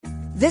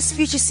This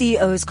Future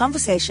CEO's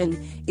conversation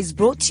is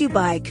brought to you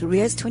by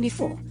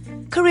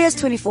Careers24.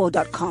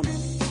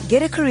 Careers24.com.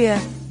 Get a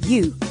career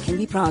you can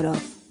be proud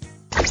of.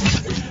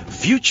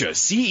 Future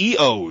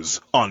CEOs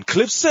on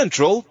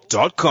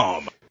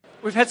CliffCentral.com.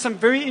 We've had some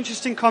very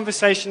interesting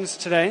conversations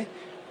today.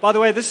 By the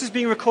way, this is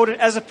being recorded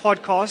as a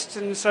podcast,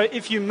 and so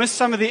if you missed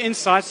some of the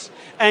insights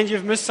and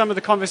you've missed some of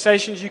the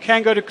conversations, you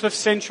can go to Cliff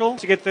Central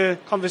to get the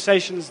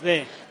conversations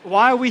there.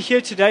 Why are we here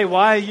today?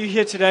 Why are you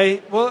here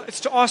today? Well, it's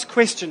to ask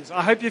questions.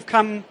 I hope you've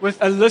come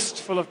with a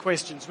list full of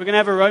questions. We're going to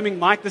have a roaming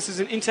mic. This is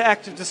an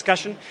interactive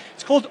discussion.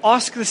 It's called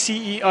Ask the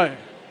CEO.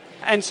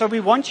 And so we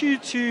want you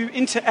to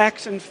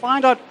interact and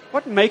find out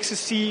what makes a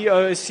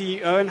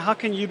CEO and how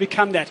can you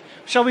become that.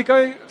 Shall we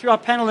go through our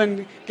panel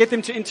and get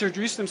them to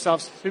introduce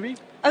themselves, Phoebe?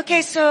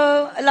 Okay,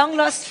 so a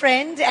long-lost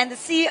friend and the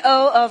CEO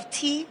of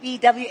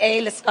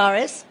TBWA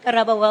Lascaris.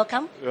 Karabo,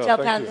 welcome to our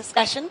panel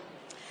discussion.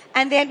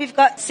 And then we've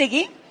got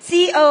Siggy,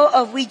 CEO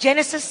of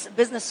WeGenesis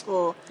Business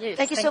School. Yes,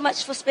 thank you so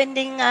much for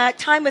spending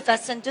time with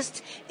us and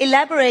just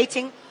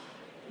elaborating.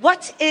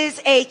 What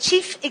is a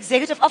Chief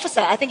Executive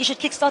Officer? I think you should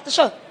kickstart the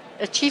show.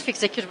 A chief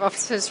executive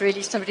officer is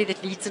really somebody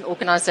that leads an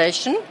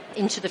organization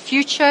into the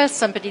future,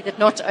 somebody that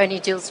not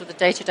only deals with the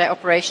day-to-day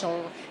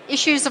operational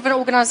issues of an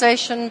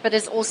organization, but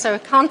is also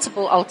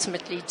accountable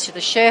ultimately to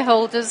the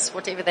shareholders,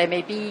 whatever they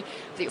may be,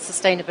 the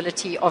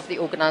sustainability of the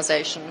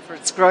organization, for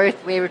its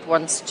growth, where it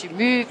wants to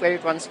move, where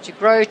it wants to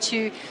grow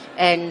to,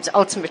 and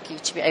ultimately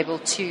to be able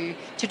to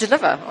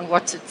deliver on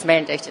what its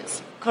mandate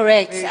is.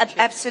 Correct,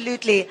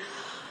 absolutely.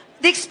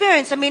 The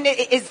experience, I mean,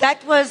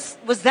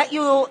 was that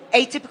your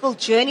atypical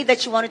journey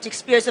that you wanted to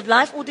experience of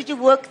life, or did you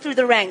work through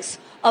the ranks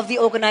of the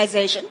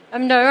organization?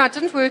 No, I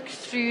didn't work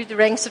through the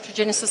ranks of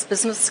Genesis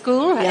Business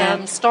School.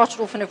 Yeah.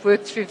 Started off and have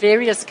worked through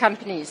various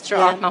companies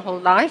throughout my whole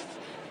life,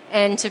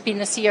 and have been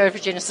the CEO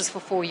of Genesis for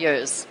 4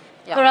 years.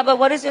 Yeah. Karabo,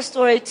 what is your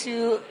story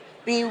to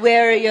be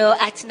where you're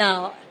at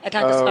now at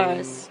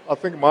Lascaris? I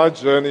think my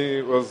journey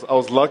I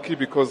was lucky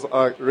because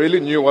I really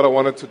knew what I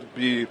wanted to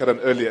be at an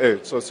early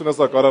age. So as soon as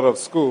I got out of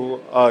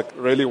school, I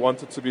really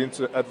wanted to be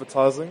into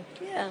advertising.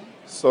 Yeah.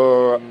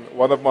 So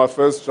one of my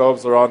first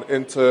jobs around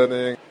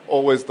interning,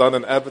 always done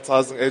in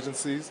advertising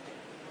agencies.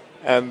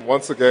 And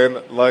once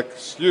again,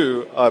 like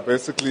you, I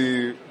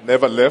basically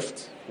never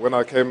left when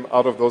I came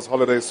out of those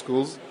holiday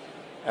schools.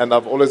 And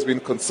I've always been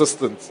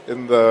consistent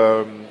in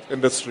the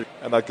industry.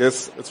 And I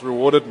guess it's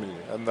rewarded me.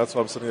 And that's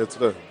why I'm sitting here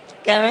today.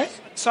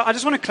 Gareth? So I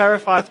just want to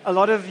clarify, a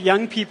lot of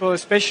young people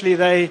especially,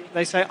 they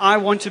say, I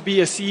want to be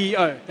a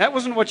CEO. That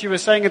wasn't what you were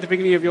saying at the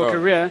beginning of your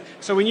career.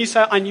 So when you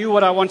say, I knew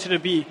what I wanted to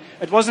be,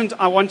 it wasn't,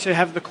 I want to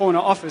have the corner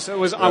office. It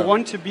was, I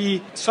want to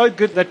be so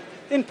good that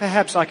then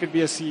perhaps I could be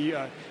a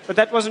CEO. But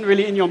that wasn't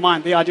really in your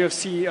mind, the idea of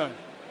CEO.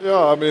 Yeah,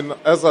 I mean,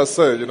 as I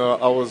said,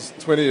 I was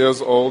 20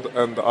 years old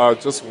and I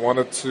just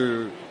wanted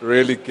to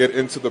really get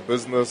into the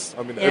business.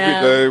 I mean,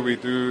 every day we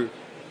do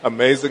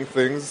amazing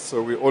things,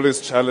 so we're always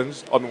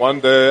challenged. On one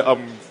day,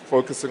 I'm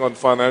focusing on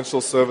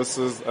financial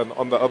services, and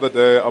on the other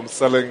day, I'm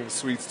selling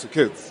sweets to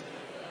kids.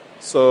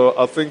 So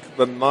I think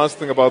the nice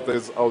thing about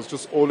this is I was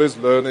just always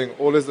learning,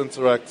 always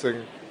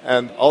interacting,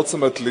 and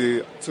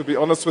ultimately, to be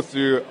honest with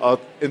you,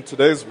 in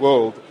today's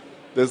world,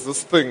 there's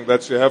this thing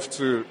that you have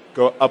to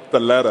go up the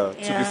ladder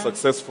to be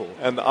successful.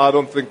 And I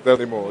don't think that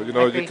anymore.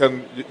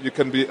 You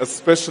can be a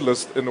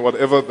specialist in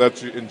whatever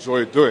that you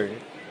enjoy doing.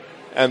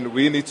 And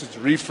we need to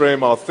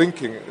reframe our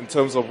thinking in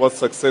terms of what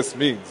success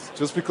means.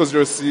 Just because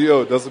you're a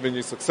CEO doesn't mean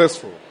you're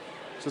successful.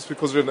 Just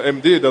because you're an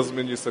MD doesn't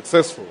mean you're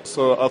successful.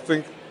 So I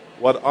think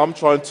what I'm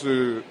trying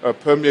to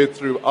permeate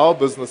through our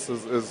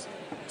businesses is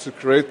to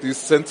create these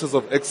centers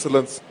of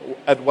excellence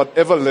at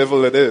whatever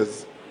level it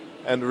is,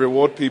 and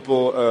reward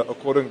people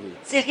accordingly.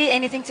 Siggy,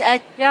 anything to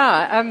add?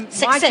 Yeah,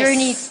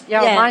 Success.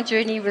 my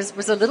journey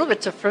was a little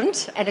bit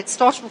different, and it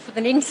started off with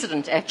an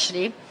incident,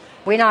 actually.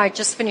 When I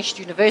just finished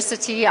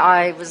university,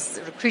 I was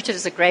recruited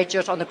as a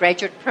graduate on the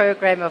graduate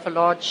program of a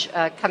large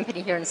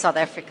company here in South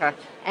Africa.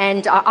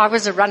 And I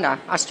was a runner.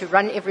 I used to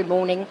run every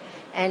morning.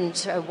 And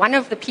one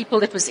of the people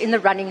that was in the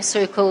running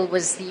circle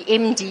was the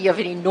MD of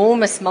an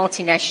enormous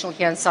multinational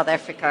here in South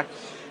Africa.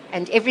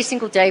 And every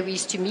single day we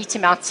used to meet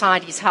him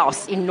outside his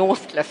house in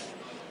Northcliffe.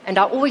 And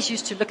I always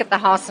used to look at the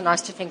house and I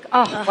used to think,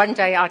 one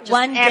day I'd just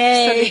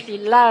absolutely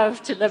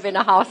love to live in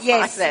a house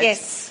like that.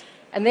 Yes.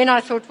 And then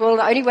I thought, well,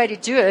 the only way to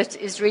do it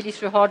is really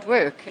through hard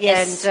work.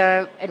 Yes.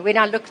 And when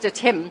I looked at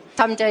him,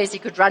 some days he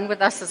could run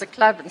with us as a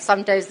club and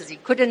some days he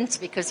couldn't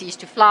because he used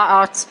to fly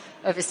out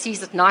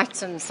overseas at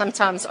night and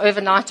sometimes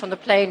overnight on the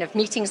plane, have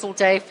meetings all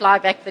day, fly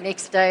back the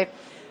next day.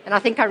 And I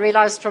think I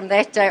realized from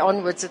that day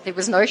onwards that there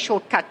was no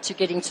shortcut to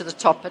getting to the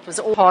top. It was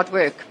all hard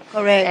work.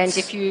 Correct. And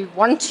if you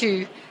want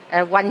to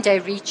one day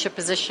reach a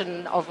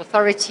position of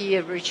authority,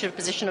 reach a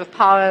position of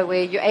power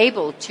where you're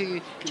able to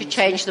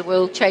change the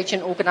world, change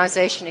an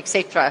organization,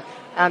 etc.,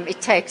 it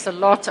takes a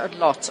lot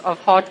of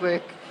hard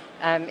work.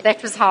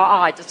 That was how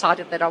I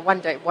decided that I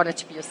one day wanted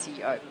to be a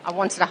CEO. I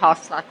wanted a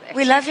house like that.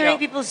 We love hearing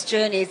people's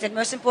journeys, and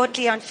most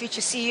importantly on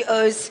Future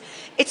CEOs,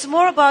 it's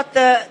more about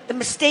the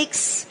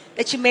mistakes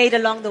that you made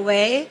along the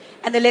way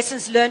and the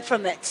lessons learned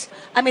from it.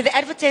 I mean, the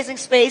advertising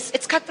space,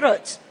 it's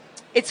cutthroat.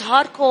 It's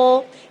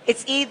hardcore.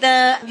 It's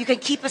either you can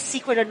keep a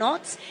secret or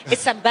not.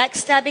 It's some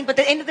backstabbing. But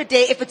at the end of the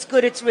day, if it's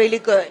good, it's really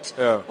good.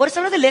 Yeah. What are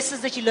some of the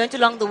lessons that you learned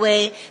along the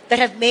way that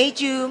have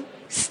made you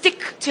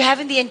stick to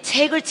having the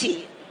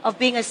integrity of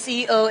being a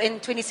CEO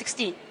in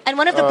 2016? And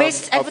one of the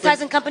best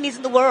advertising companies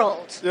in the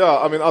world. Yeah,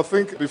 I mean, I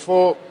think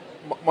before,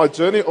 my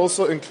journey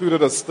also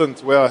included a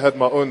stint where I had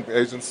my own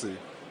agency.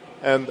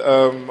 And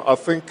I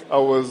think I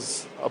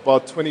was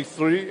about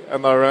 23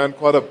 and I ran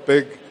quite a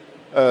big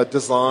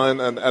design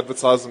and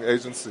advertising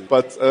agency.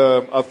 But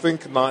I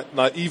think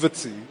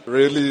naivety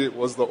really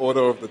was the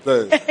order of the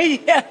day.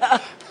 Yeah.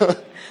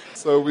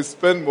 So we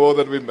spent more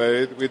than we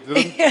made. We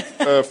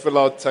didn't fill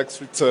out tax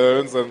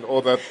returns and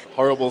all that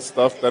horrible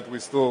stuff that we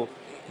still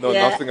know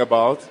nothing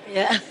about.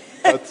 Yeah.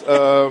 But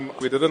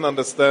we didn't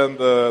understand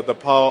the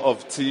power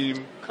of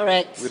team.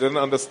 Correct. We didn't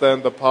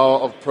understand the power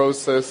of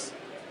process.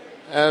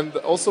 And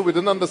also we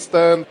didn't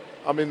understand,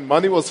 I mean,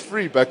 money was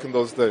free back in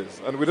those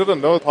days. And we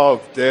didn't know the power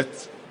of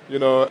debt. You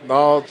know,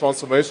 now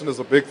transformation is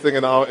a big thing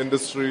in our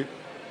industry.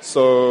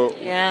 So,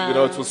 you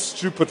know, it was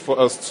stupid for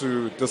us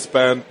to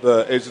disband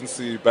the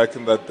agency back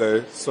in that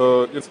day.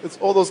 So it's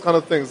all those kind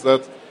of things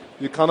that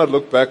you kind of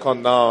look back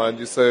on now and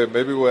you say,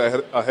 maybe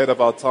we're ahead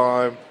of our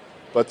time.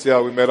 But yeah,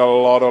 we made a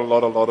lot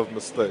of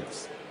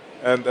mistakes.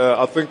 And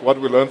I think what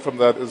we learned from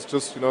that is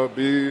just, you know,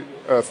 be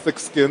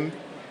thick-skinned.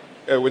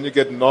 When you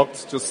get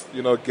knocked, just,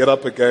 you know, get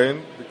up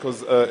again.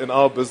 Because in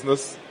our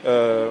business,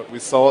 we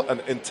sell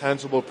an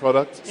intangible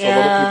product. So a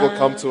lot of people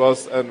come to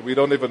us and we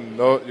don't even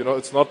know, you know,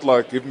 it's not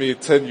like give me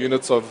 10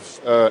 units of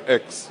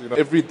X. You know,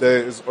 every day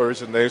is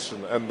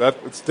origination. And that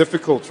it's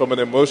difficult from an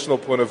emotional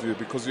point of view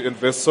because you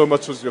invest so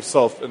much of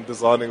yourself in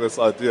designing this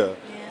idea. Yeah.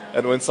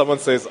 And when someone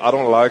says, I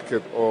don't like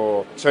it,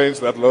 or change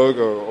that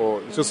logo,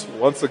 or just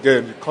once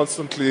again, you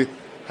constantly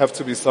have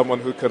to be someone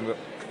who can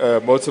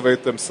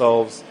motivate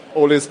themselves,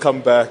 always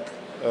come back,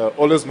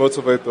 always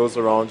motivate those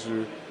around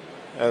you.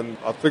 And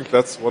I think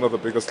that's one of the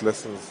biggest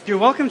lessons. You're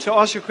welcome to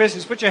ask your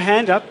questions. Put your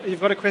hand up.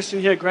 You've got a question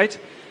here, great.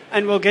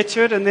 And we'll get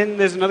to it. And then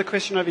there's another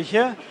question over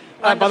here.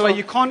 By the way,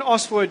 you can't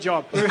ask for a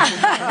job.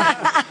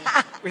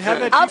 We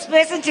have that. I'll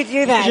person to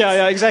do that.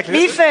 Yeah, exactly.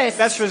 Me first.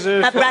 That's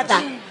reserved. My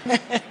brother.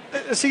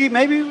 Siggy,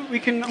 maybe we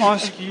can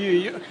ask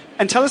you,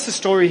 and tell us the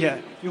story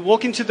here. You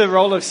walk into the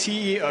role of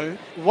CEO.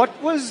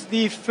 What was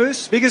the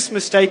first biggest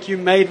mistake you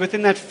made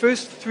within that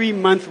first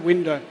 3-month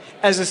window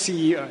as a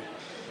CEO?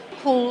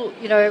 Cool,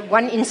 you know,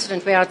 one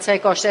incident where I'd say,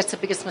 gosh, that's the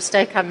biggest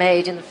mistake I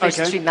made in the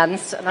first 3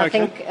 months. And I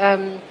think,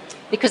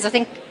 because I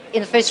think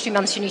in the first 3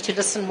 months you need to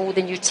listen more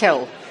than you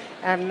tell.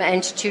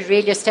 And to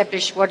really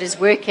establish what is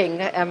working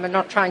and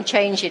not try and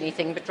change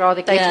anything, but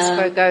rather status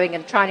quo going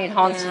and try and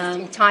enhance it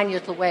in tiny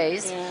little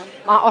ways. Yeah.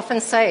 I often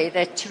say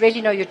that to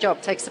really know your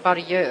job takes about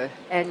a year.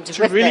 And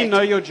to really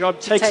know your job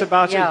takes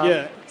about a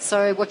year.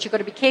 So what you've got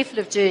to be careful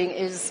of doing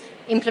is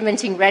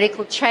implementing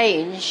radical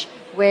change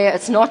where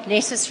it's not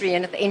necessary,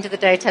 and at the end of the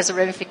day it has a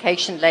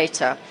ramification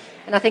later.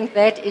 And I think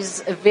that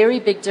is a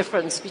very big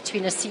difference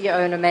between a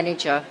CEO and a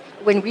manager.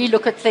 When we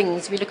look at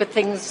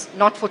things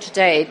not for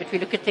today, but we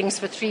look at things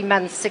for 3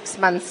 months, 6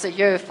 months, a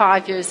year,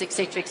 5 years,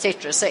 etc.,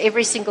 etc. So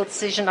every single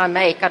decision I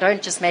make, I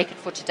don't just make it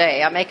for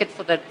today. I make it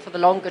for the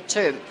longer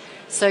term.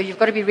 So you've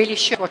got to be really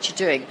sure what you're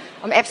doing.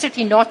 I'm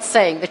absolutely not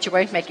saying that you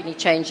won't make any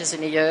changes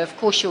in a year. Of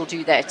course you'll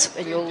do that,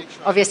 and you'll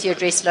obviously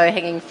address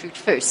low-hanging fruit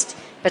first.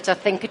 But I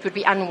think it would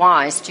be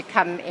unwise to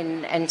come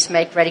in and to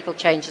make radical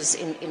changes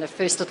in the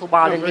first little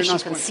while unless you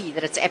can see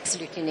that it's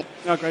absolutely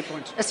necessary. No, great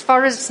point. As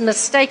far as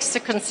mistakes are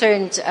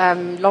concerned,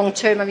 long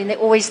term, I mean, there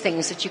are always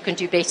things that you can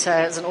do better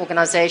as an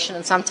organization,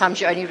 and sometimes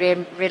you only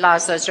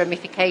realize those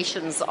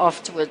ramifications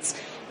afterwards.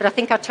 But I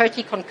think I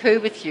totally concur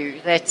with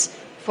you that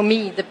for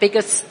me, the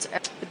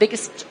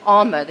biggest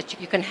armor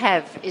that you can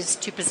have is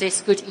to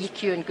possess good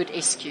EQ and good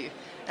SQ.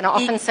 And I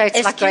often say it's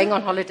SQ? like going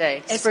on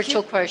holiday. SQ?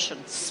 Spiritual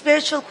quotient.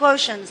 Spiritual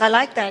quotients. I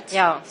like that.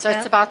 Yeah. So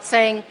it's about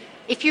saying,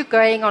 if you're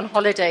going on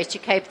holiday to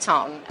Cape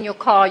Town, in your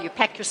car, you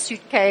pack your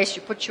suitcase,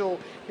 you put your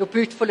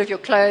boot full of your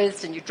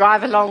clothes, and you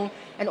drive along,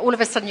 and all of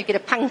a sudden you get a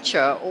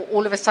puncture, or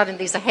all of a sudden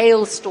there's a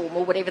hailstorm,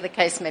 or whatever the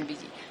case may be.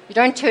 You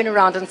don't turn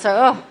around and say,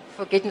 oh,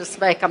 for goodness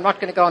sake, I'm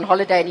not going to go on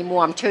holiday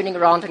anymore. I'm turning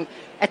around. And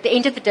at the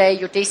end of the day,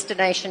 your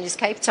destination is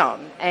Cape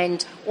Town.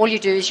 And all you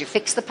do is you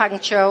fix the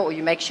puncture, or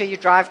you make sure you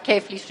drive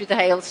carefully through the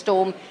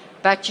hailstorm,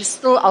 but you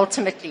still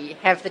ultimately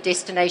have the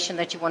destination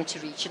that you want to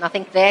reach. And I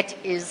think that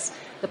is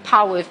the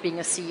power of being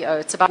a CEO.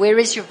 It's about where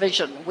is your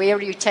vision? Where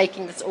are you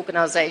taking this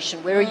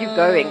organization? Where are you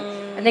going?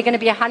 And there are going to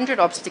be 100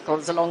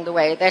 obstacles along the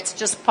way. That's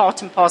just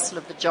part and parcel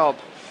of the job.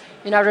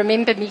 You know, I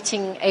remember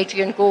meeting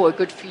Adrian Gore a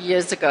good few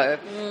years ago,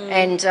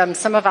 and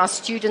some of our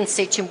students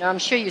said to him, I'm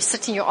sure you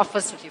sit in your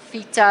office with your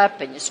feet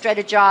up and you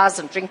strategize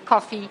and drink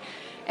coffee.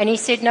 And he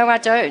said, no, I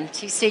don't.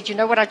 He said, you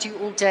know what I do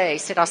all day? He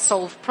said, I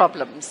solve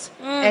problems.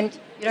 And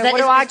you know, what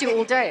do I do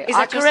all day? Is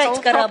that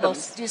correct,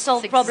 Karabos? Do you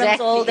solve problems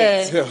all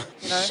day? Yeah.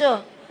 You know?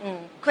 Sure.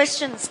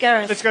 Questions,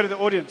 Gareth? Let's go to the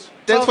audience.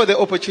 Thanks for the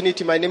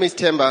opportunity. My name is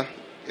Temba.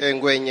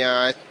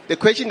 Ngwenya. The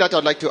question that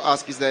I'd like to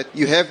ask is that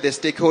you have the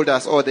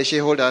stakeholders or the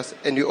shareholders,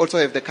 and you also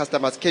have the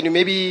customers. Can you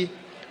maybe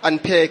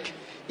unpack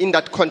in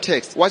that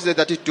context what is it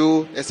that you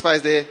do as far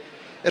as the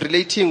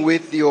relating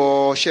with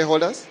your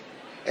shareholders,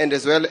 and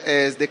as well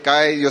as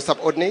your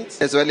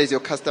subordinates, as well as your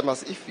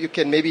customers? If you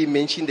can maybe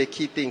mention the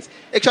key things.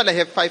 Actually, I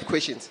have 5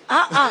 questions.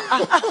 No.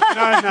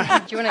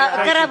 Do you want to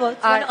Karabo,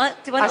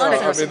 do you want to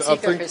answer? I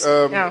think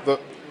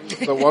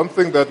the one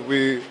thing that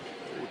we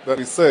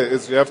say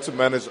is you have to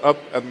manage up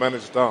and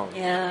manage down.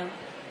 Yeah.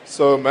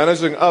 So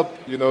managing up,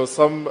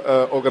 some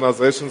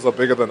organizations are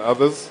bigger than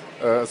others,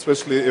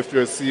 especially if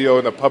you're a CEO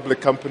in a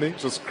public company,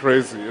 which is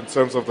crazy in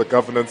terms of the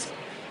governance,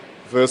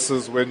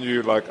 versus when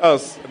you, like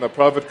us, in a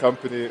private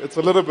company, it's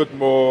a little bit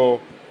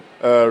more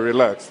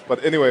relaxed.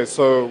 But anyway,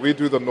 so we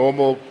do the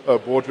normal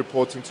board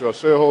reporting to our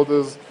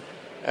shareholders,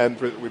 and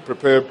we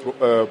prepare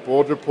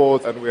board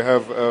reports, and we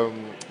have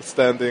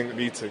standing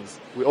meetings.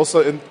 We also,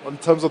 in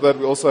terms of that,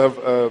 we also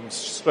have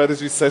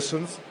strategy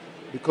sessions,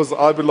 because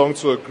I belong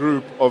to a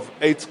group of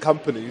 8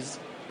 companies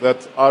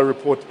that I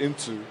report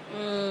into.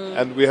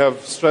 And we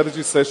have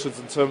strategy sessions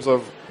in terms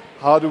of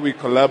how do we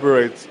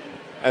collaborate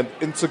and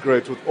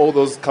integrate with all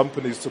those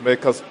companies to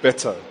make us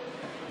better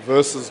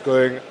versus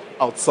going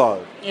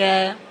outside.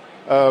 Yeah.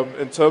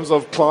 In terms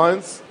of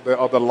clients, they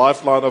are the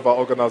lifeline of our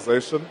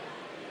organization.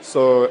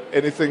 So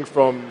anything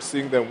from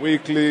seeing them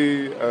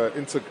weekly,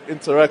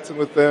 interacting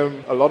with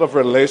them, a lot of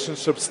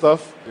relationship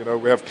stuff.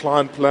 We have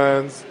client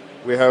plans.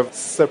 We have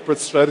separate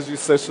strategy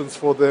sessions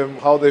for them,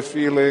 how they're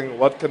feeling,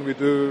 what can we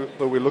do.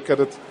 So we look at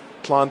it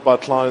client by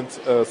client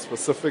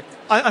specific.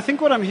 I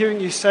think what I'm hearing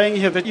you saying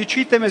here, that you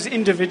treat them as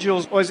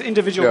individuals or as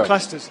individual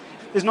clusters.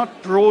 There's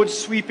not broad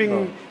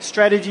sweeping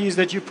strategies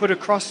that you put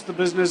across the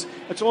business.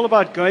 It's all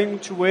about going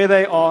to where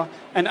they are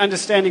and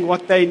understanding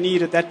what they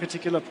need at that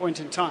particular point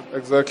in time.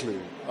 Exactly.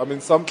 I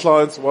mean, some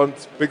clients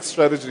want big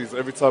strategies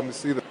every time we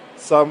see them.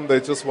 Some, they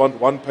just want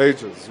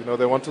one-pagers.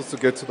 They want us to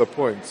get to the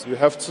point. You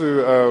have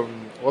to,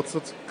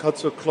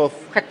 cut your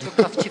cloth. Cut your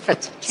cloth to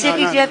fit. Sigi,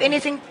 do you have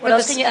anything? What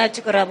else can you add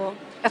to Karabo?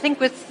 I think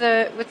with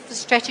the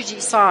strategy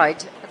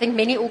side, I think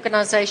many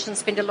organizations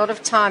spend a lot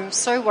of time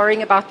so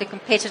worrying about their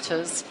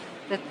competitors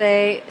that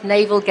they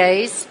navel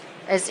gaze,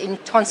 as in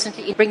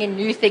constantly bring in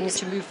new things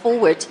to move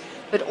forward,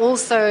 but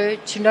also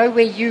to know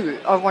where you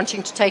are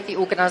wanting to take the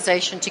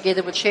organization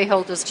together with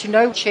shareholders, to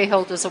know what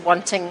shareholders are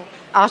wanting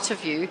out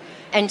of you,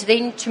 and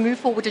then to move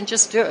forward and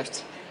just do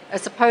it.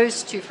 As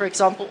opposed to, for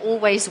example,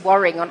 always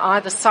worrying on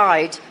either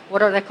side,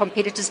 what are the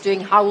competitors doing,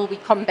 how will we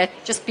combat,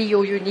 just be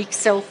your unique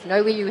self,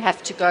 know where you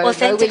have to go,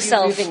 authentic know where you're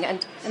self. moving,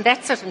 and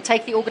that's it, and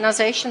take the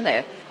organization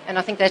there. And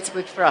I think that's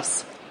worked for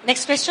us.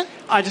 Next question.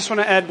 I just want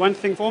to add one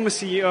thing. Former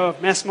CEO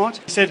of Massmart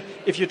said,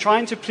 if you're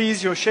trying to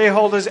please your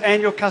shareholders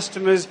and your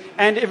customers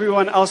and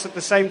everyone else at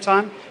the same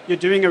time, you're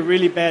doing a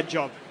really bad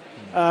job.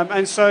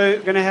 And so you're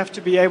going to have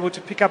to be able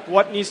to pick up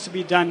what needs to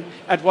be done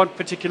at what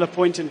particular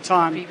point in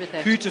time,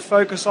 who to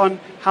focus on,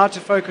 how to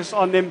focus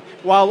on them,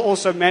 while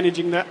also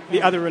managing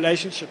the other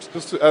relationships.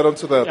 Just to add on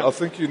to that, I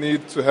think you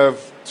need to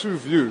have 2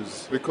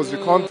 views, because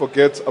you can't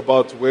forget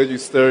about where you're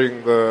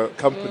steering the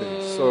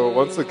company. So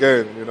once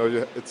again,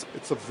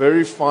 it's a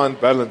very fine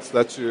balance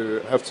that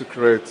you have to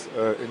create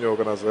in your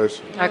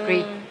organization. I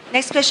agree.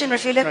 Next question,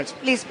 Rafila.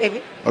 Please,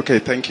 baby. Okay,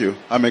 thank you.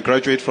 I'm a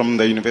graduate from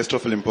the University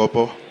of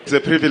Limpopo. It's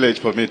a privilege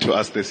for me to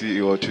ask the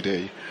CEO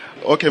today.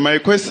 Okay, my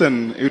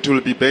question, it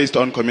will be based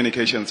on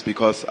communications,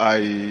 because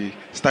I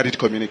studied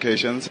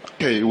communications.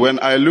 Okay, when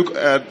I look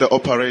at the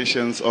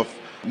operations of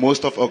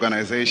most of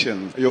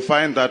organizations, you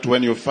find that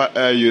when you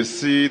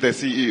see the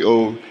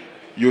CEO,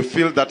 you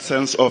feel that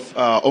sense of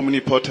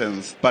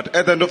omnipotence. But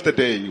at the end of the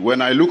day,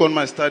 when I look on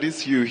my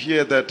studies, you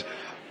hear that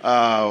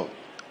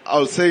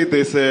I'll say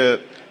there's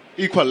a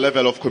equal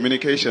level of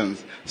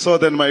communications. So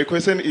then my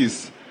question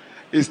is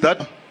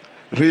that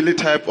really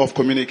type of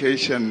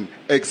communication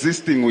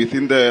existing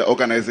within the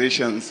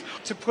organizations?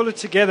 To pull it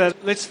together,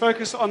 let's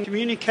focus on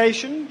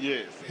communication.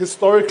 Yes.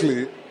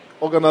 Historically,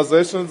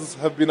 organizations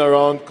have been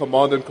around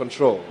command and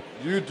control.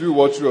 You do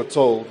what you are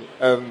told,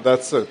 and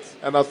that's it.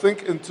 And I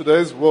think in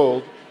today's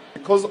world,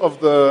 because of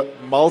the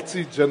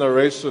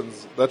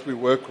multi-generations that we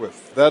work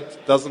with,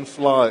 that doesn't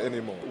fly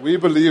anymore. We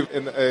believe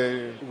in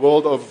a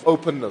world of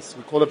openness.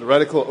 We call it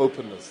radical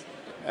openness.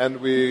 And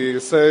we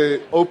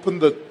say, open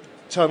the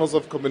channels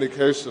of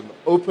communication,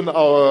 open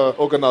our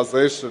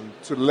organization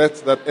to let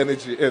that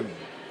energy in.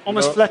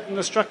 Almost flatten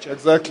the structure.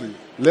 Exactly.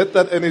 Let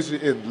that energy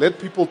in. Let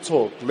people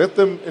talk. Let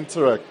them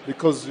interact,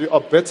 because you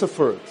are better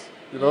for it.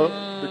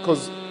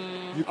 Because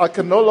I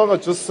can no longer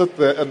just sit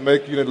there and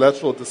make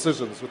unilateral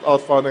decisions without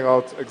finding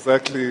out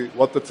exactly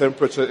what the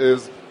temperature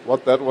is,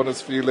 what that one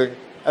is feeling.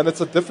 And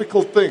it's a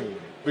difficult thing,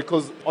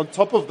 because on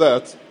top of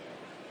that,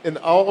 in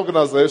our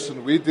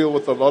organization, we deal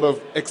with a lot of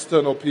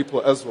external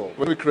people as well.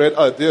 When we create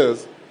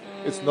ideas,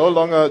 it's no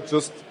longer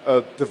just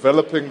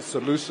developing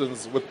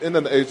solutions within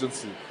an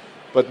agency.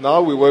 But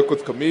now we work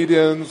with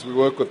comedians, we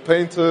work with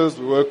painters,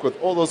 we work with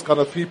all those kind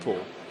of people.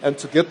 And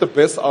to get the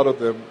best out of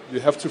them, you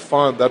have to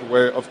find that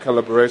way of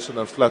collaboration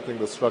and flattening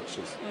the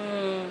structures.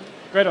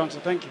 Great answer,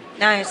 thank you.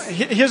 Nice.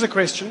 Here's a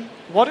question.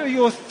 What are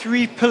your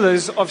 3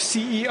 pillars of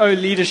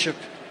CEO leadership?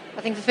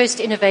 I think the first,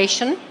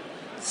 innovation.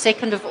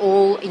 Second of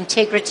all,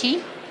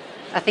 integrity.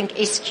 I think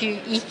SQ,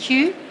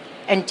 EQ,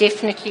 and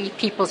definitely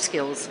people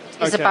skills.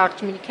 It's about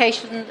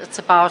communication. It's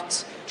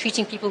about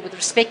treating people with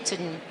respect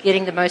and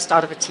getting the most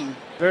out of a team.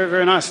 Very,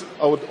 very nice.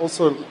 I would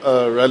also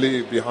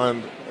rally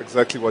behind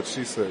exactly what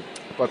she said,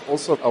 but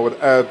also I would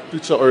add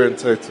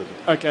future-orientated.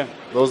 Okay.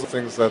 Those are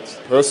things that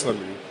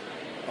personally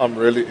I'm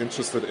really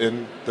interested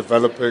in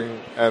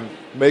developing and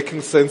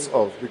making sense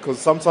of, because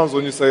sometimes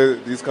when you say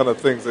these kind of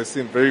things, they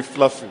seem very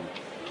fluffy.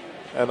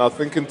 And I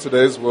think in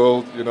today's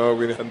world, we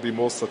can be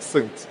more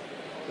succinct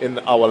in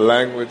our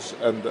language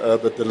and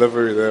the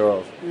delivery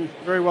thereof.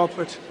 Very well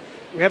put.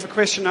 We have a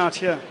question out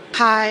here.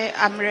 Hi,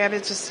 I'm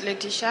Rehabitus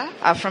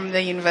Letitia from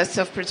the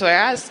University of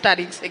Pretoria,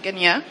 studying second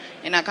year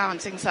in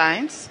accounting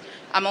science.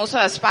 I'm also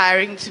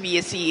aspiring to be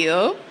a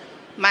CEO.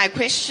 My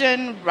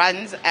question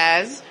runs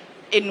as,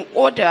 in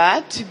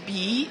order to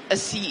be a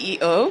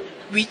CEO,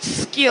 which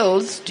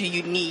skills do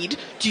you need?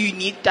 Do you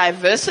need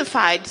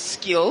diversified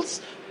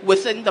skills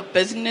within the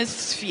business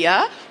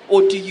sphere,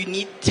 or do you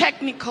need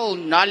technical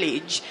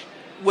knowledge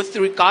with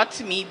regard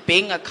to me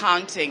being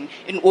accounting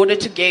in order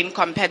to gain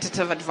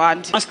competitive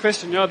advantage? Nice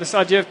question, this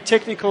idea of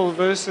technical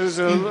versus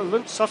a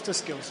little softer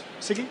skills.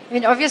 Siggy? I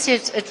mean, obviously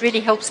it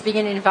really helps being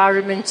in an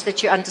environment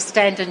that you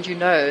understand and you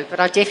know, but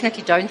I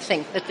definitely don't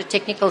think that the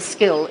technical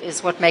skill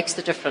is what makes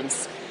the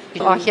difference.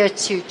 You are here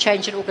to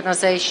change an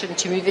organization,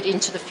 to move it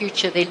into the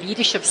future. There are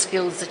leadership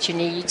skills that you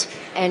need,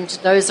 and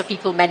those are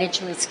people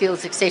management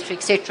skills, etc.,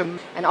 etc.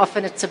 And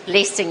often it's a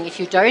blessing if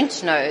you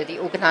don't know the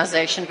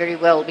organization very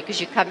well, because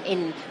you come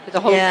in with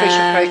a whole fresh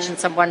approach and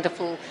some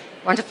wonderful,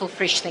 wonderful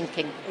fresh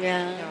thinking.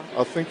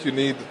 I think you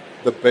need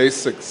the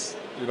basics,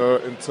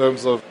 in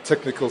terms of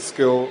technical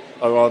skill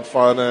around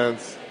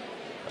finance,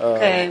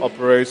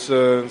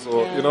 operations,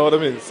 or you know what I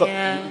mean? So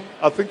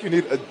I think you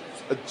need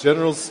a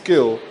general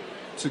skill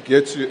to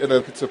get you in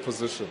a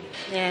position.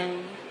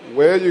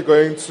 Where you're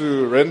going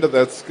to render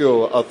that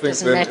skill, I think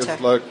doesn't then matter.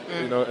 it's like,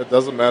 it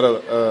doesn't matter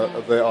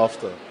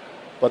thereafter.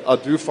 But I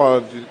do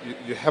find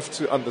you have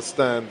to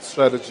understand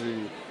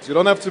strategy. You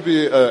don't have to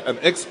be an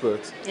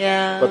expert,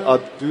 but I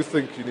do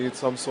think you need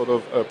some sort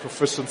of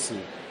proficiency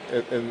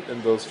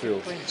in those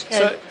fields.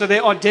 So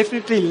there are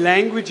definitely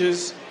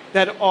languages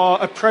that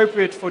are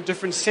appropriate for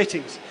different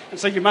settings. And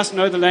so you must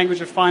know the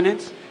language of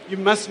finance. You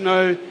must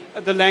know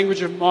the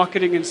language of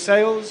marketing and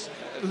sales.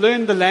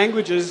 Learn the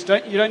languages.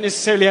 You don't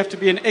necessarily have to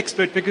be an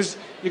expert, because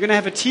you're going to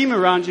have a team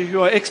around you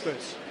who are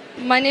experts.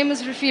 My name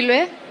is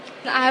Rufilwe.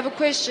 I have a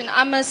question.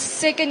 I'm a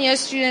second-year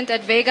student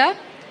at Vega,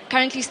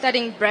 currently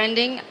studying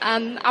branding.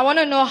 I want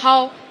to know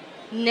how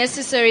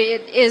necessary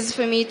it is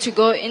for me to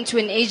go into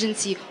an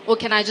agency, or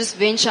can I just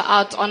venture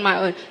out on my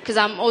own? Because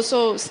I'm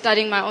also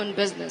studying my own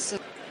business.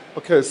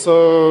 Okay,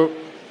 so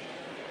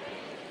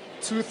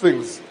 2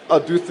 things. I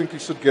do think you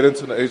should get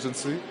into an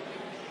agency.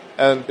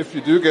 And if you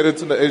do get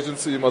into an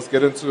agency, you must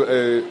get into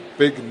a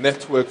big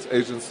networked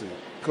agency.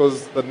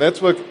 Because the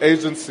network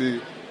agency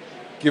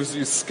gives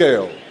you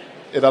scale.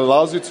 It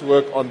allows you to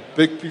work on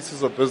big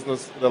pieces of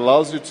business. It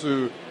allows you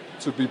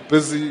to be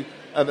busy.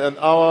 And in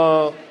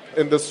our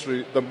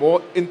industry, the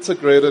more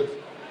integrated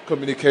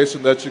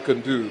communication that you can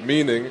do,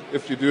 meaning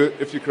if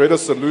you create a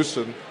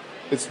solution,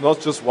 it's not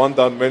just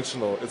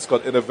one-dimensional. It's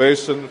got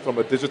innovation from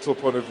a digital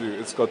point of view.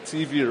 It's got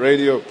TV,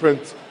 radio,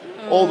 print,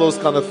 all those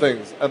kind of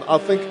things. And I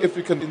think if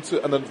you can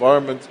into an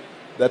environment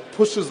that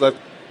pushes that,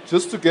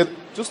 just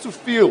to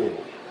feel,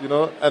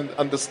 and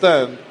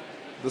understand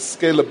the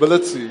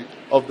scalability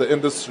of the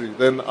industry,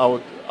 then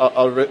I'll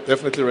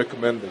definitely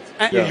recommend it.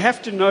 And you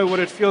have to know what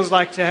it feels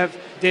like to have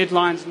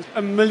deadlines,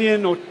 $1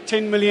 million or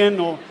 10 million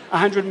or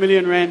 100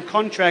 million rand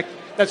contract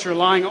that's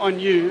relying on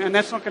you, and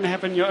that's not going to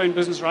happen in your own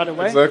business right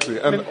away. Exactly.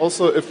 And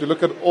also, if you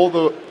look at all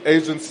the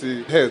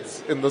agency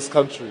heads in this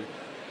country,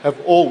 have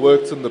all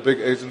worked in the big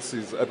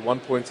agencies at one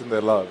point in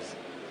their lives.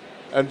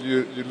 And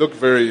you look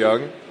very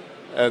young,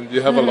 and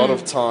you have a lot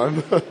of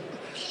time.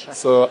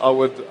 So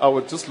I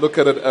would just look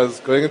at it as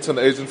going into an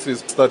agency is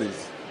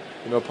studies,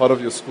 part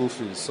of your school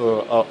fees.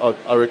 So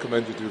I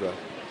recommend you do that.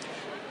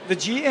 The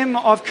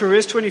GM of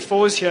Careers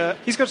 24 is here.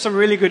 He's got some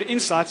really good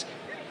insights.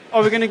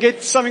 Are we going to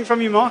get something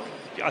from you, Mark?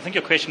 I think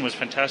your question was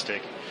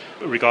fantastic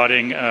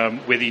regarding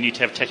whether you need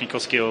to have technical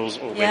skills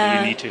or whether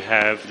you need to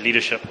have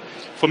leadership.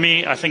 For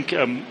me, I think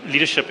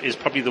leadership is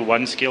probably the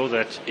one skill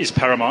that is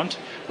paramount.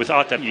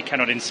 Without that, you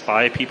cannot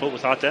inspire people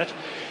without that.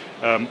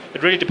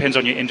 It really depends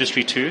on your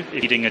industry too. If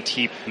you're leading a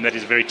team that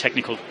is a very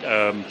technical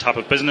type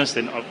of business,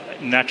 then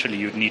naturally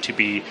you'd need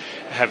to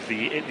have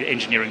the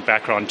engineering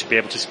background to be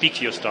able to speak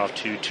to your staff,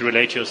 to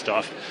relate to your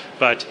staff.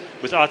 But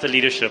without the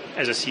leadership,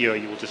 as a CEO,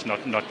 you will just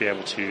not be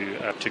able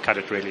to cut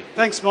it really.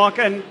 Thanks, Mark.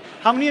 And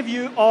how many of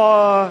you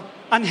are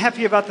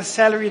unhappy about the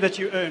salary that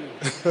you earn?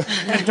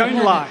 And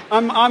don't lie.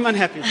 I'm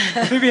unhappy.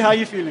 Phoebe, how are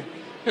you feeling?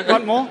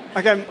 Want more?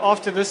 Okay,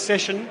 after this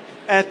session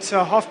at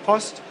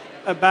 50:30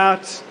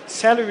 about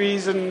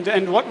salaries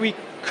and what we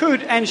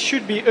could and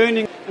should be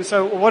earning And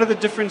so what are the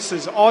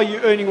differences? Are you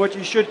earning what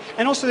you should?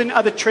 And also then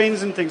other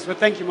trends and things. But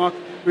thank you, Mark.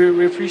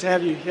 We appreciate to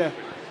have you here.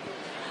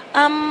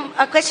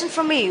 A question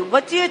from me.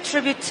 What do you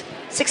attribute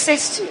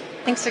success to?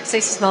 I think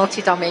success is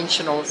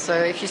multidimensional. So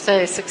if you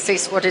say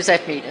success, what does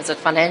that mean? Is it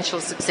financial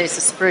success? Is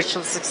it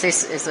spiritual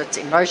success? Is it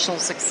emotional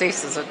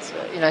success? Is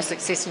it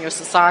success in your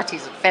society?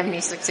 Is it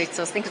family success?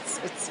 So I think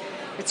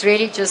it's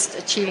really just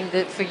achieving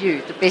for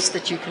you the best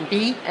that you can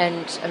be.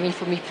 And I mean,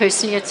 for me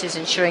personally, it is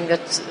ensuring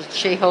that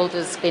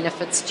shareholders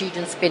benefit,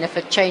 students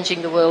benefit,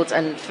 changing the world.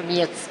 And for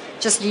me, it's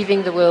just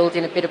leaving the world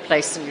in a better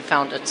place than you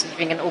found it,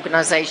 leaving an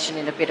organization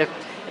in a better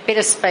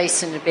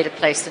space and a better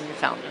place than you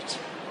found it.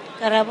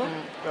 Karabo?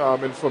 Yeah, I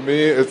mean, for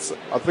me, I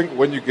think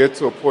when you get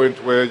to a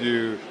point where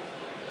you're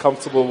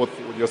comfortable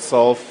with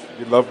yourself,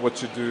 you love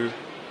what you do,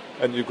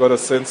 and you've got a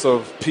sense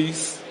of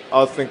peace,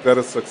 I think that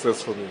is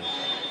success for me.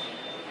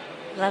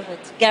 Love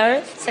it.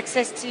 Gareth,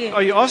 success to you?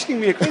 Are you asking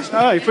me a question?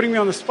 Oh, you're putting me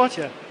on the spot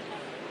here.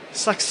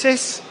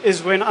 Success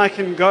is when I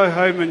can go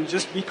home and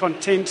just be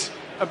content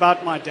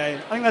about my day.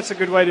 I think that's a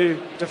good way to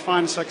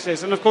define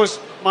success. And of course,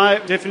 my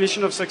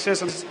definition of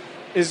success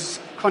is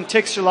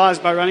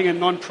contextualized by running a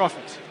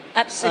non-profit.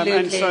 Absolutely.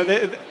 And so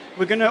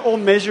we're going to all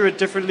measure it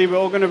differently. We're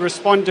all going to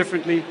respond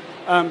differently.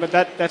 But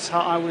that's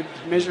how I would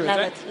measure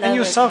it. And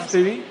yourself,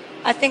 Lily?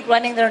 I think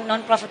running the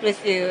non-profit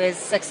with you is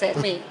success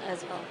for me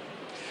as well.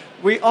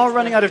 We are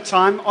running out of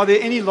time. Are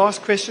there any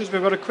last questions?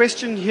 We've got a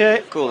question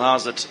here. Cool,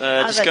 how's it?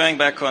 Just going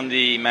back on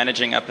the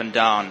managing up and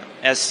down.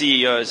 As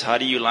CEOs, how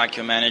do you like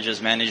your managers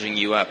managing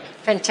you up?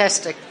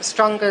 Fantastic. The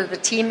stronger the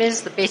team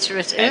is, the better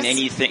it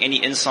is. And any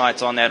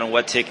insights on that, on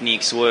what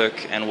techniques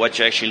work and what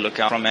you actually look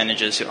out from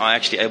managers who are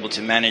actually able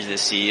to manage their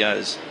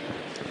CEOs?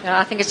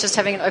 I think it's just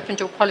having an open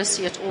door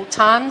policy at all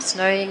times,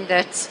 knowing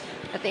that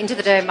at the end of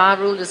the day, my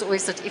rule is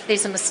always that if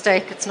there's a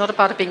mistake, it's not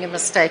about it being a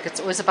mistake.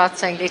 It's always about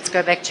saying, let's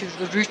go back to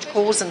the root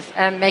cause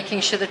and making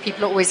sure that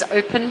people are always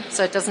open.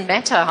 So it doesn't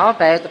matter how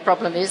bad the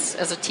problem is.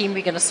 As a team,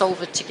 we're going to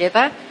solve it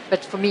together.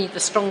 But for me, the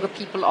stronger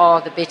people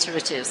are, the better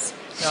it is.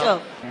 Sure.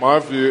 My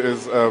view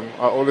is I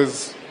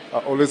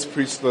always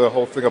preach the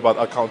whole thing about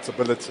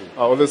accountability.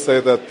 I always say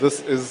that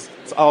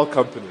it's our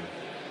company,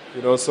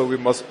 so we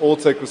must all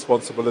take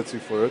responsibility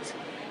for it.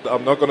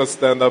 I'm not going to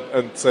stand up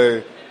and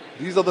say,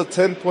 these are the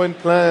 10-point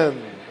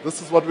plan.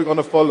 This is what we're going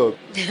to follow.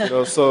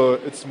 So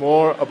it's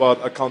more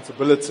about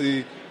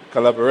accountability,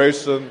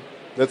 collaboration.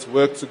 Let's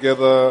work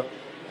together,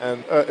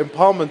 and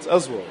empowerment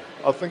as well.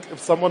 I think if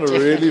someone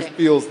really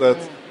feels that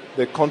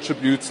they're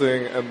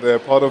contributing and they're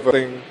part of a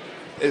thing,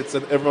 it's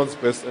in everyone's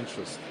best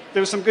interest.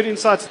 There were some good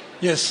insights.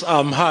 Yes.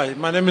 Hi.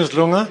 My name is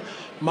Lunga.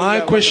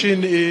 My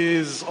question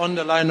is on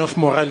the line of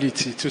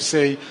morality, to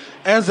say,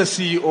 as a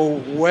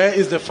CEO, where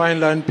is the fine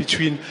line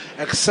between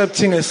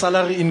accepting a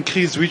salary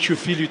increase which you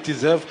feel you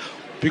deserve?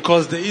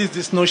 Because there is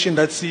this notion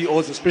that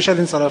CEOs, especially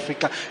in South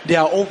Africa, they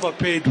are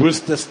overpaid,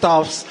 whilst the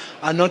staffs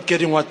are not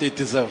getting what they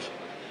deserve.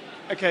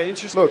 Okay,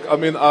 interesting. Look, I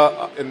mean,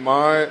 in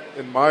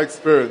my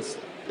experience,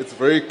 it's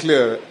very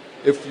clear.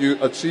 If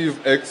you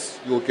achieve X,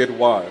 you'll get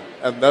Y.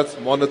 And that's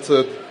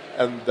monitored,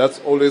 and that's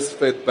always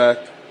fed back.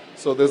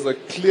 So there's a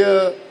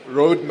clear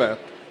roadmap.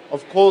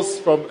 Of course,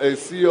 from a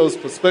CEO's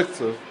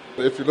perspective,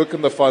 if you look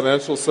in the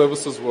financial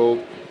services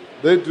world,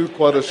 they do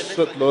quite a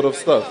shitload of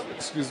stuff.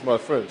 Excuse my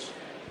French.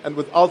 And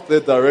without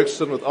their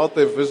direction, without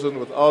their vision,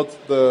 without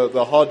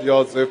the hard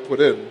yards they've put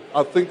in,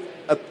 I think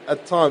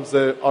at times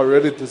they are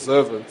really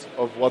deserving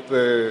of what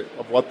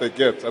they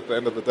get at the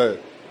end of the day.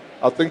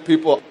 I think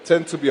people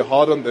tend to be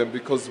hard on them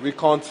because we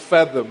can't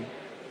fathom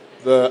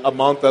the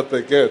amount that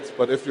they get.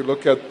 But if you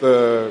look at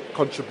the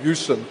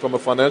contribution from a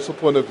financial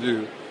point of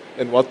view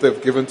in what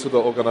they've given to the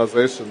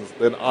organizations,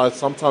 then I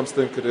sometimes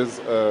think it is...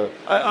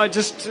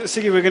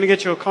 Siggy, we're going to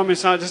get your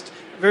comments now. Just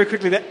very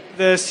quickly,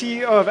 the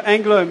CEO of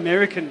Anglo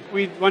American,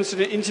 we once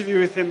did an interview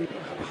with him,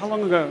 how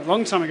long ago? A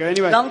long time ago,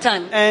 anyway. Long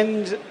time.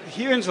 And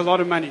he earns a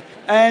lot of money.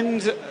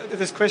 And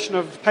this question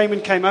of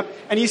payment came up,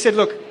 and he said,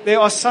 look, there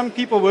are some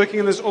people working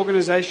in this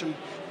organization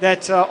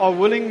that are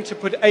willing to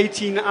put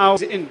 18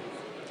 hours in.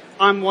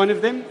 I'm one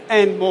of them,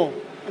 and more.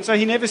 And so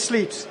he never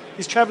sleeps.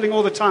 He's traveling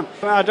all the time.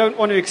 I don't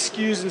want to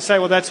excuse and say,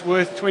 well, that's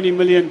worth 20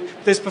 million.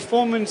 There's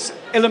performance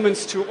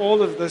elements to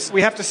all of this.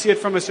 We have to see it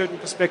from a certain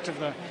perspective,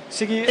 though.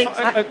 Siggy,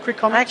 a quick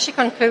comment? I actually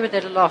concur with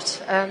that a lot.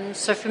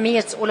 So for me,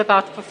 it's all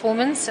about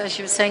performance. As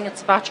you were saying,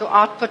 it's about your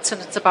outputs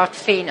and it's about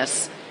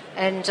fairness.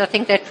 And I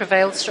think that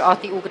prevails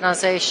throughout the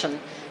organization.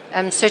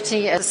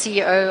 Certainly, as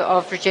CEO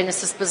of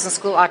Regenesis Business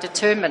School, I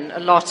determine a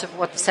lot of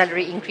what the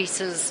salary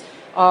increases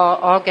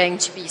are going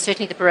to be,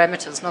 certainly the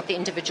parameters, not the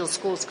individual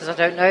schools, because I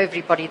don't know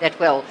everybody that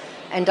well.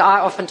 And I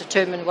often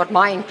determine what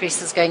my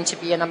increase is going to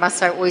be, and I must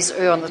say I always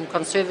err on the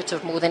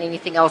conservative more than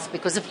anything else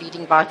because of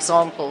leading by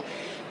example.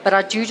 But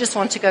I do just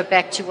want to go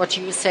back to what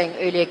you were saying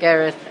earlier,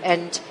 Gareth,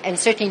 and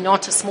certainly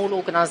not a small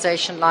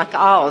organization like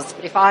ours,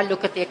 but if I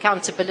look at the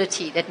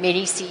accountability that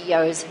many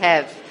CEOs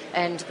have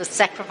and the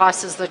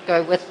sacrifices that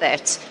go with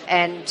that,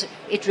 and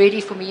it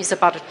really for me is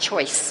about a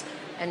choice.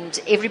 And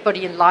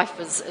everybody in life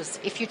is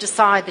if you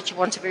decide that you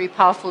want a very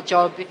powerful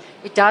job,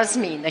 it does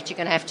mean that you're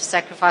going to have to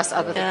sacrifice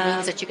other things. It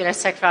means that you're going to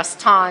sacrifice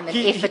time and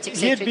effort,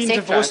 etc. He had been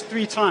divorced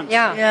 3 times.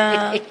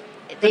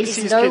 There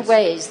is no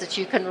ways that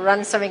you can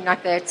run something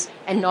like that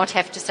and not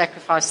have to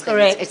sacrifice things.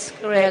 Correct. It's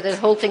the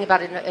whole thing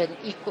about a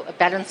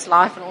balanced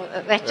life and all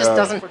that just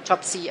doesn't for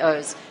top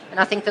CEOs. And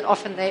I think that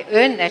often they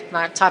earn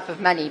that type of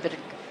money,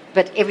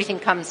 but everything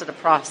comes at a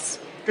price.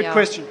 Good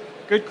question.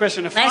 Good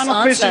question. A Nice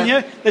final question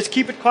answer. here. Let's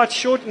keep it quite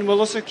short, and we'll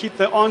also keep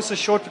the answer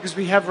short because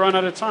we have run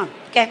out of time.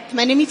 Okay.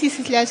 My name is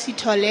Isisla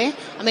Sitole.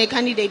 I'm a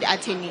candidate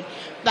attorney.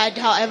 But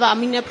however,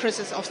 I'm in the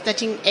process of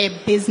starting a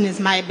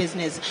business, my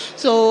business.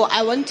 So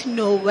I want to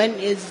know when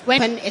a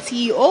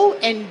CEO,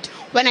 and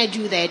when I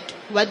do that,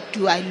 what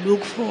do I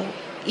look for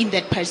in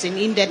that person,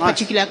 in that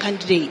particular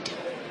candidate?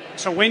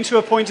 So when to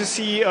appoint a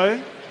CEO,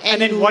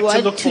 and then what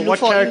to look for, what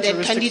characteristics in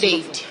that to look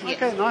candidate. for.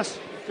 Okay, nice.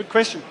 Good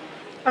question.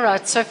 All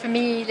right, so for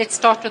me, let's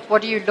start with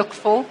what do you look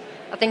for?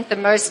 I think the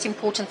most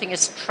important thing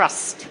is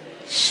trust.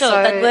 Sure,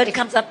 So that word if-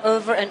 comes up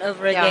over and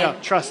over again. Yeah,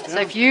 trust.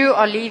 So if you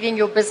are leaving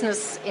your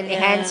business in the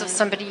hands of Yeah.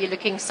 somebody, you're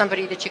looking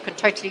somebody that you can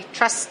totally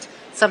trust,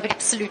 somebody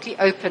absolutely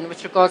open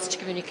with regards to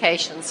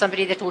communication,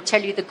 somebody that will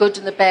tell you the good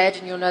and the bad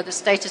and you'll know the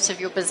status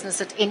of your business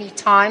at any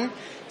time,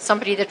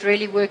 somebody that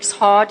really works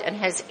hard and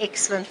has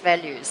excellent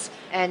values,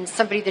 and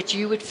somebody that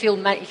you would feel,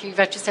 if you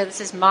were to say, this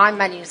is my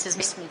money, this is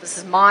investment, this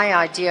is my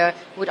idea,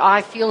 would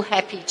I feel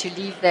happy to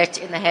leave that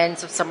in the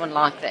hands of someone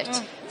like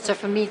that? So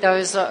for me,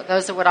 those are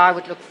what I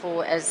would look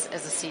for as a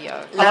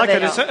CEO. I like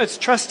it. It's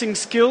trusting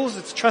skills,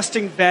 it's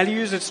trusting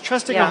values, it's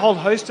trusting a whole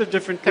host of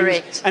different things.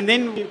 Correct. And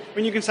then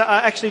when you can say,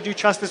 I actually do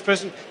trust this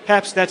person,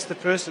 perhaps that's the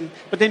person.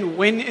 But then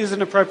when is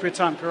an appropriate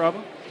time,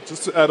 Karabo?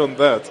 Just to add on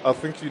that, I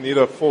think you need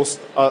a force,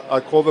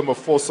 I call them a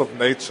force of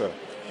nature.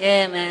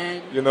 Yeah,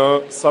 man. You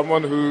know,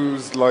 someone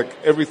who's like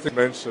everything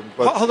mentioned.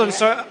 But Hold on,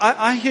 so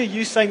I hear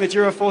you saying that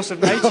you're a force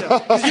of nature.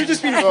 Because you've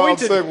just been no, I'm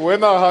appointed. saying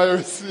when I hire a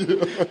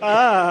CEO.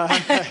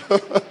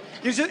 Okay.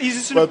 He's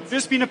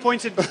just been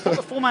appointed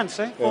 4 months,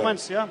 eh? 4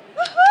 months, yeah.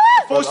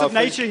 Force But I of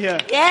nature here.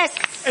 Yes.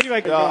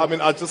 Anyway, Yeah, I mean,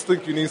 I just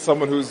think you need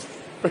someone who's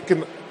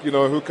freaking,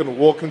 who can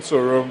walk into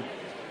a room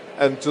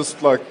and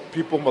just like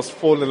people must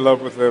fall in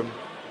love with him,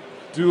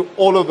 do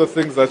all of the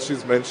things that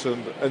she's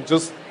mentioned, and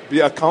just be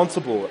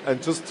accountable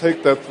and just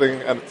take that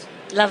thing and.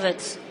 Love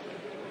it.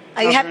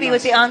 Are you Sounds happy very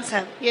with nice. the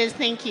answer? Yes,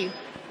 thank you.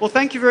 Well,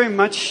 thank you very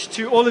much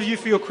to all of you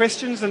for your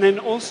questions, and then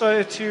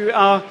also to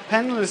our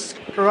panelists.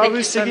 Karabo, Thank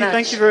you so Siggy, much.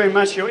 thank you very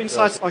much. Your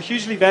insights are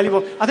hugely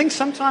valuable. I think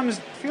sometimes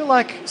I feel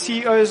like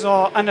CEOs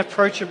are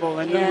unapproachable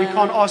and we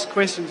can't ask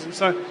questions. And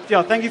so,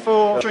 thank you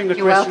for answering the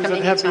You're questions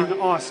welcome that have anytime.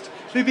 been asked.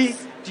 Luby,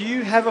 do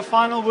you have a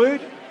final word,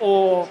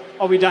 or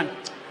are we done?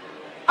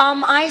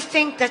 I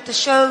think that the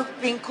show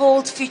being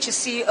called Future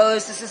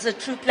CEOs, this is a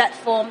true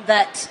platform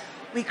that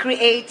we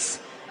create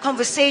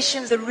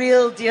conversations, the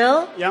real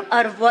deal,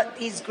 out of what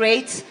these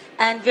great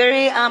and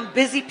very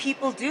busy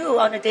people do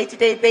on a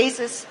day-to-day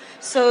basis,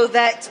 so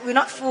that we're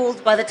not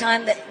fooled by the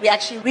time that we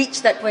actually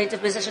reach that point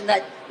of position,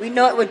 that we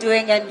know what we're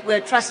doing and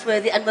we're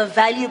trustworthy and we're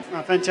valuable.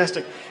 Oh,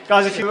 fantastic.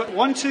 Guys, if you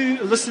want to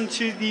listen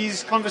to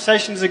these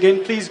conversations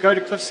again, please go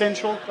to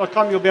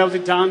cliffcentral.com. You'll be able to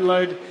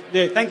download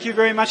there. Thank you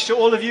very much to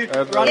all of you. Round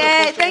of applause to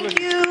all thank of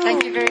you.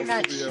 Thank you very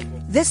much.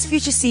 This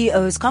Future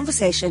CEOs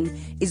conversation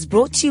is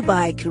brought to you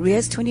by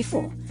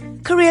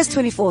Careers24.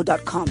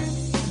 Careers24.com.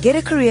 Get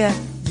a career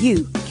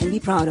you can be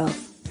proud of.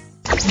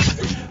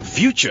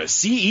 Future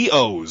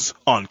CEOs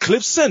on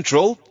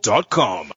CliffCentral.com.